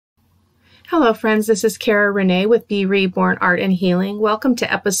Hello friends, this is Cara-Renee with B.Reborn Art and Healing. Welcome to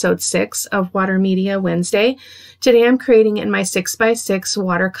episode 6 of Water Media Wednesday. Today I'm creating in my 6x6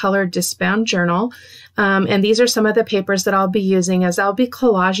 watercolor disc-bound journal. And these are some of the papers that I'll be using as I'll be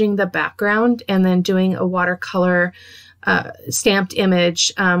collaging the background and then doing a watercolor stamped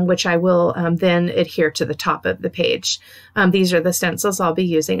image, which I will then adhere to the top of the page. These are the stencils I'll be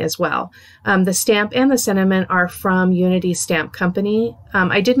using as well. The stamp and the sentiment are from Unity Stamp Company.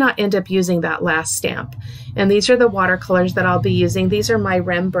 I did not end up using that last stamp. And these are the watercolors that I'll be using. These are my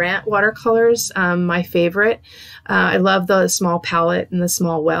Rembrandt watercolors, my favorite. I love the small palette and the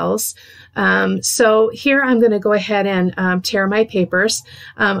small wells. So here I'm going to go ahead and tear my papers.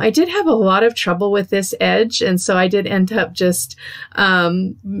 I did have a lot of trouble with this edge, and so I did end up just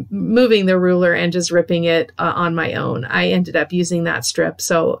moving the ruler and just ripping it on my own. I ended up using that strip,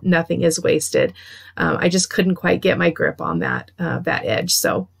 so nothing is wasted. I just couldn't quite get my grip on that edge.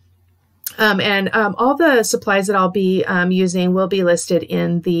 So. All the supplies that I'll be using will be listed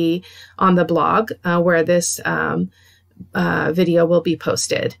on the blog where this video will be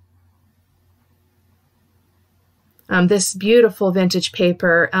posted. This beautiful vintage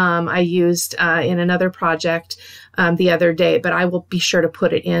paper I used in another project the other day, but I will be sure to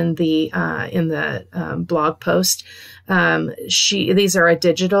put it in the blog post. These are a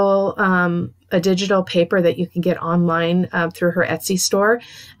digital paper that you can get online through her Etsy store.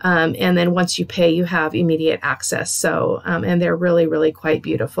 And then once you pay, you have immediate access. So, and they're really, really quite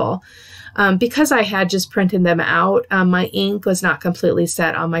beautiful. Because I had just printed them out, my ink was not completely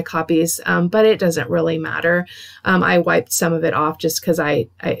set on my copies, but it doesn't really matter. I wiped some of it off just because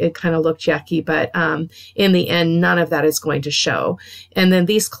it kind of looked yucky, but in the end, none of that is going to show. And then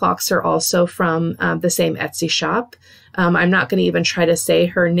these clocks are also from the same Etsy shop. I'm not going to even try to say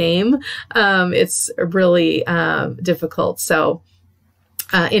her name. It's really difficult. So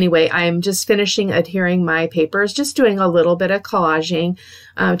anyway, I'm just finishing adhering my papers, just doing a little bit of collaging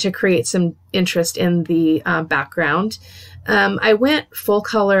to create some interest in the background. I went full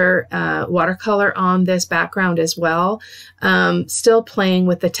color watercolor on this background as well. Still playing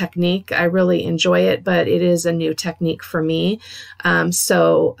with the technique. I really enjoy it, but it is a new technique for me.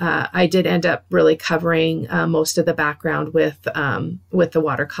 So I did end up really covering most of the background with the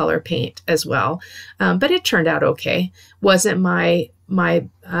watercolor paint as well. But it turned out okay. Wasn't my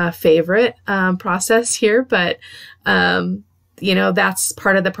favorite process here, but you know, that's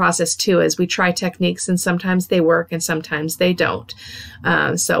part of the process too, is we try techniques and sometimes they work and sometimes they don't.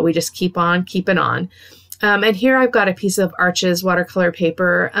 So we just keep on keeping on. And here I've got a piece of Arches watercolor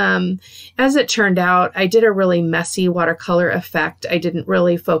paper. As it turned out, I did a really messy watercolor effect. I didn't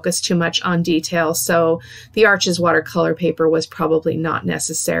really focus too much on detail. So the Arches watercolor paper was probably not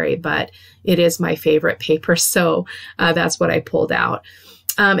necessary, but it is my favorite paper. So that's what I pulled out.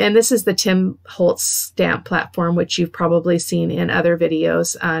 And this is the Tim Holtz stamp platform, which you've probably seen in other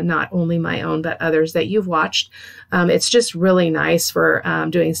videos, not only my own, but others that you've watched. It's just really nice for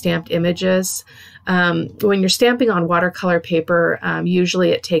doing stamped images. When you're stamping on watercolor paper, usually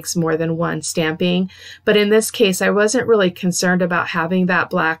it takes more than one stamping. But in this case, I wasn't really concerned about having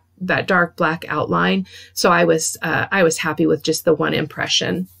that dark black outline. So I was happy with just the one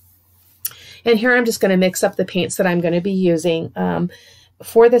impression. And here I'm just going to mix up the paints that I'm going to be using.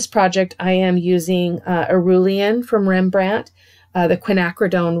 For this project, I am using Cerulean from Rembrandt, the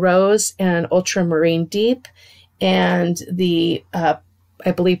Quinacridone Rose and Ultramarine Deep, and the, I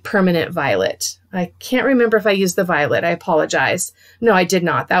believe, Permanent Violet. I can't remember if I used the violet. I apologize. No, I did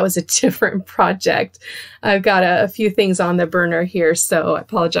not. That was a different project. I've got a few things on the burner here, so I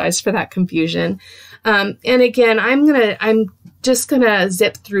apologize for that confusion. And again, I'm just gonna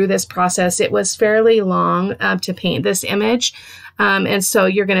zip through this process. It was fairly long to paint this image. And so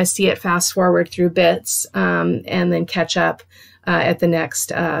you're going to see it fast forward through bits and then catch up at the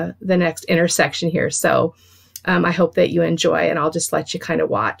next intersection here. So I hope that you enjoy, and I'll just let you kind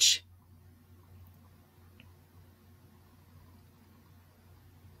of watch.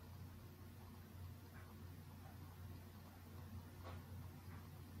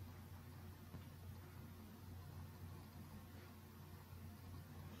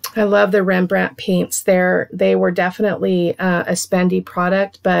 I love the Rembrandt paints there. They were definitely a spendy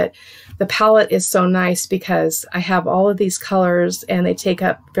product, but the palette is so nice because I have all of these colors and they take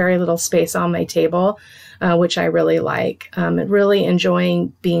up very little space on my table, which I really like. Really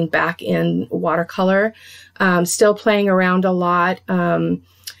enjoying being back in watercolor. Still playing around a lot.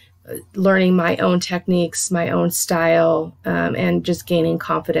 Learning my own techniques, my own style, and just gaining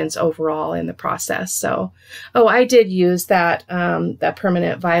confidence overall in the process. So, oh, I did use that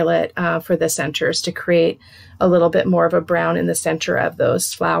Permanent Violet for the centers to create a little bit more of a brown in the center of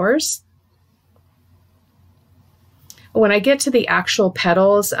those flowers. when I get to the actual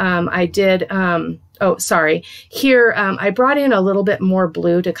petals, I did, oh, sorry. Here, I brought in a little bit more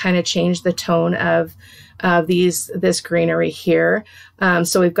blue to kind of change the tone of this greenery here.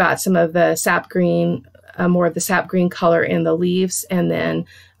 So we've got some of the sap green, more of the sap green color in the leaves, and then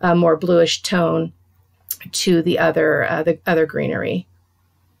a more bluish tone to the other greenery.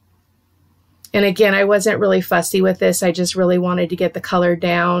 And again, I wasn't really fussy with this. I just really wanted to get the color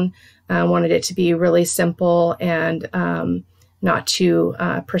down. I wanted it to be really simple and not too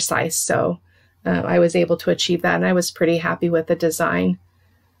precise. So I was able to achieve that, and I was pretty happy with the design.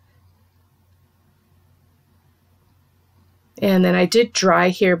 And then I did dry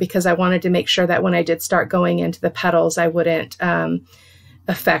here because I wanted to make sure that when I did start going into the petals, I wouldn't I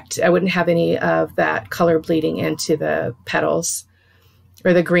wouldn't have any of that color bleeding into the petals,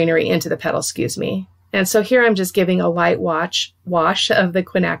 or the greenery into the petals, excuse me. And so here I'm just giving a light wash of the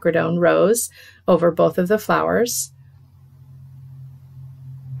quinacridone rose over both of the flowers.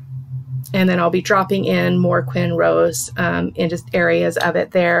 And then I'll be dropping in more quin rose into areas of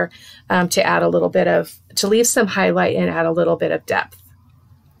it there to add a little bit of, to leave some highlight and add a little bit of depth.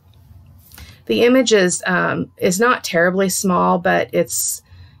 The image is not terribly small, but it's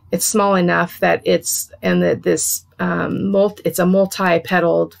small enough that it's, and that this it's a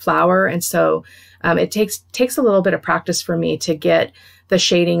multi-petaled flower, and so it takes a little bit of practice for me to get the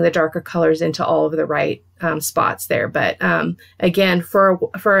shading, the darker colors into all of the right spots there. But again,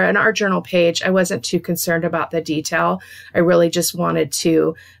 for an art journal page, I wasn't too concerned about the detail. I really just wanted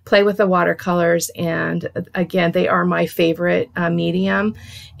to play with the watercolors, and again, they are my favorite medium.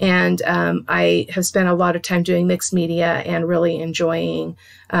 And I have spent a lot of time doing mixed media and really enjoying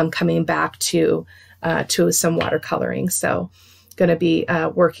coming back to some watercoloring. So going to be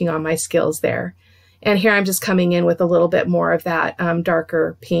working on my skills there. And here I'm just coming in with a little bit more of that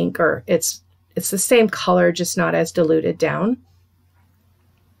darker pink, or it's the same color, just not as diluted down.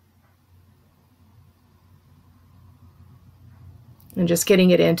 And just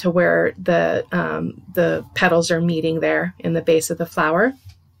getting it into where the petals are meeting there in the base of the flower.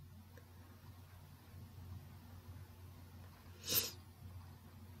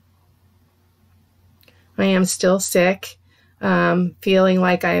 I am still sick, feeling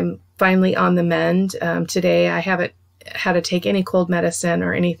like I'm finally on the mend. Today I haven't had to take any cold medicine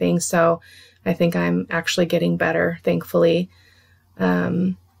or anything, so I think I'm actually getting better, thankfully.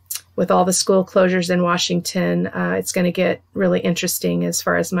 With all the school closures in Washington, it's going to get really interesting as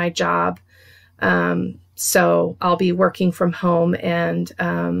far as my job. So I'll be working from home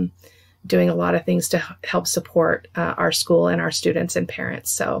and doing a lot of things to help support our school and our students and parents.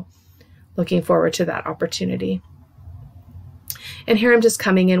 So looking forward to that opportunity. And here I'm just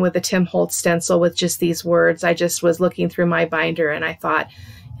coming in with a Tim Holtz stencil with just these words. I just was looking through my binder and I thought,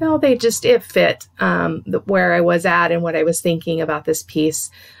 you know, it fit where I was at and what I was thinking about this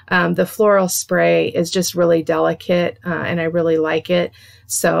piece. The floral spray is just really delicate and I really like it.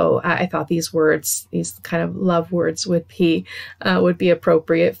 So I thought these words, these kind of love words would be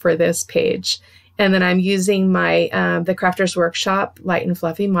appropriate for this page. And then I'm using my the Crafters Workshop Light and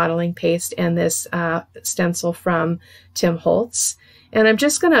Fluffy Modeling Paste and this stencil from Tim Holtz. And I'm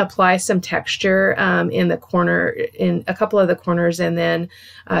just going to apply some texture in the corner, in a couple of the corners, and then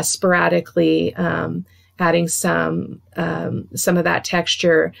sporadically adding some of that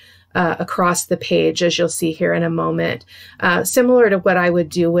texture across the page, as you'll see here in a moment. Similar to what I would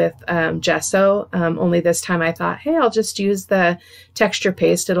do with gesso, only this time I thought, hey, I'll just use the texture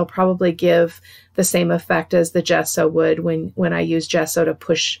paste. It'll probably give the same effect as the gesso would when I use gesso to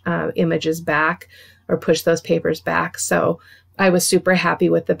push images back or push those papers back. So I was super happy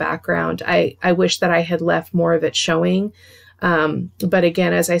with the background. I wish that I had left more of it showing. But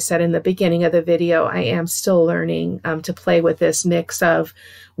again, as I said in the beginning of the video, I am still learning to play with this mix of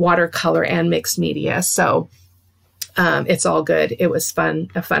watercolor and mixed media. So it's all good. It was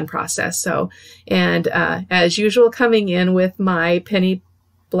a fun process. So, and as usual, coming in with my penny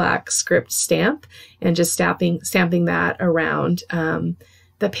black script stamp and just stamping that around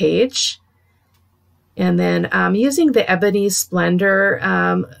the page. And then using the Ebony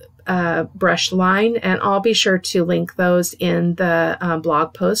Splendor brush line, and I'll be sure to link those in the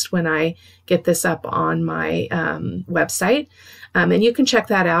blog post when I get this up on my website. And you can check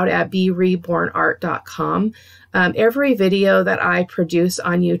that out at B.Rebornart.com. Every video that I produce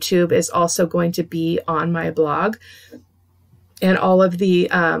on YouTube is also going to be on my blog, and all of the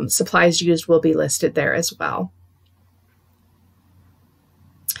supplies used will be listed there as well.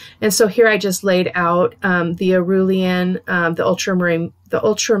 And so here I just laid out the Arulian, the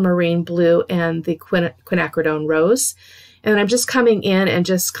ultramarine blue, and the quinacridone rose. And I'm just coming in and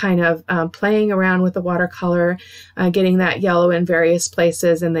just kind of playing around with the watercolor, getting that yellow in various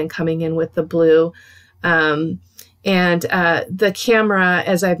places, and then coming in with the blue. The camera,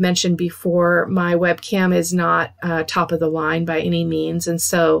 as I've mentioned before, my webcam is not top of the line by any means. And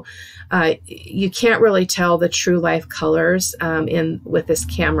so you can't really tell the true life colors with this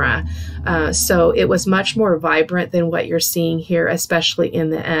camera. So it was much more vibrant than what you're seeing here, especially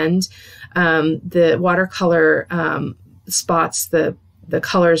in the end. The watercolor spots, the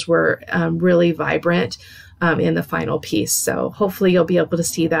colors were really vibrant in the final piece. So hopefully you'll be able to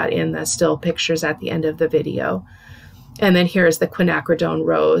see that in the still pictures at the end of the video. And then here's the quinacridone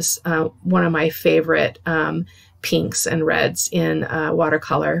rose, one of my favorite pinks and reds in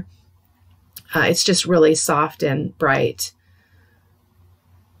watercolor. It's just really soft and bright.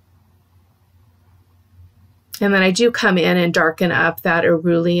 And then I do come in and darken up that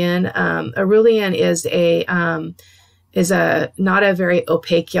Cerulean. Cerulean is not a very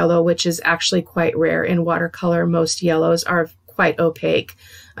opaque yellow, which is actually quite rare in watercolor. Most yellows are quite opaque,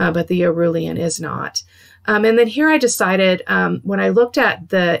 but the Cerulean is not. And then here I decided, when I looked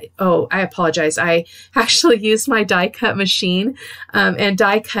at I apologize. I actually used my die cut machine and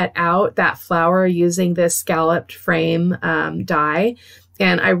die cut out that flower using this scalloped frame die.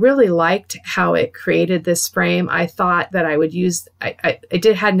 And I really liked how it created this frame. I thought that I would use,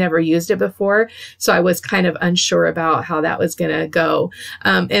 had never used it before, so I was kind of unsure about how that was going to go.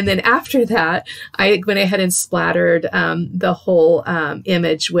 And then after that, I went ahead and splattered the whole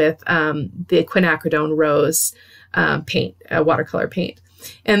image with the quinacridone rose paint, watercolor paint.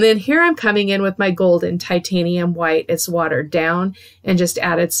 And then here I'm coming in with my golden titanium white. It's watered down, and just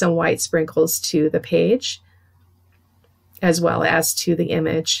added some white sprinkles to the page, as well as to the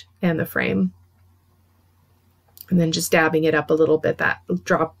image and the frame. And then just dabbing it up a little bit. That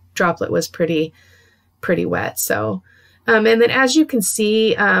droplet was pretty wet. So, and then as you can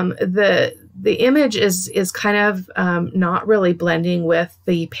see, the image is kind of not really blending with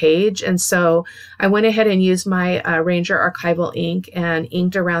the page. And so I went ahead and used my Ranger Archival ink and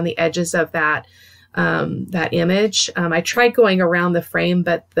inked around the edges of that image. I tried going around the frame,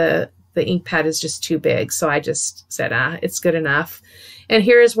 but the ink pad is just too big. So I just said, it's good enough. And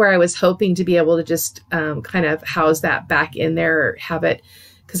here's where I was hoping to be able to just kind of house that back in there, or have it,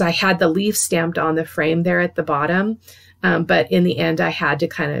 because I had the leaf stamped on the frame there at the bottom. But in the end, I had to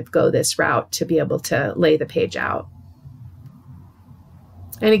kind of go this route to be able to lay the page out.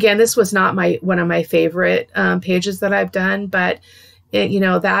 And again, this was not one of my favorite pages that I've done, but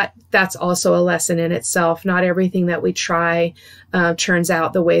that's also a lesson in itself. Not everything that we try turns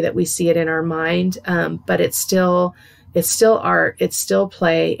out the way that we see it in our mind, but it's still art, it's still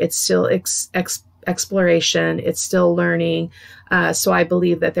play, it's still exploration, it's still learning. So I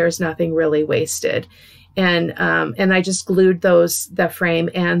believe that there's nothing really wasted. And I just glued the frame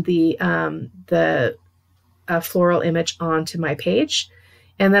and the floral image onto my page,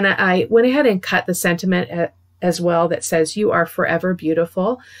 and then I went ahead and cut the sentiment as well that says, "You are forever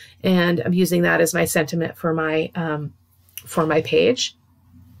beautiful," and I'm using that as my sentiment for my page,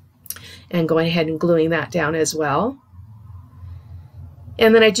 and going ahead and gluing that down as well.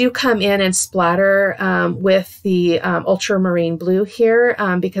 And then I do come in and splatter with the ultramarine blue here,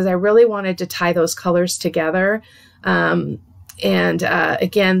 because I really wanted to tie those colors together. Again,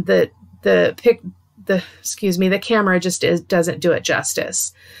 the camera just doesn't do it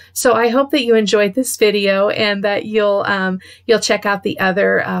justice. So I hope that you enjoyed this video, and that you'll check out the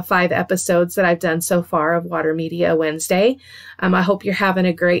other 5 episodes that I've done so far of Water Media Wednesday. I hope you're having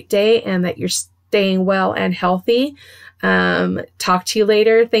a great day, and that you're staying well and healthy. Talk to you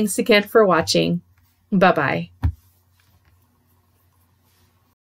later. Thanks again for watching. Bye-bye.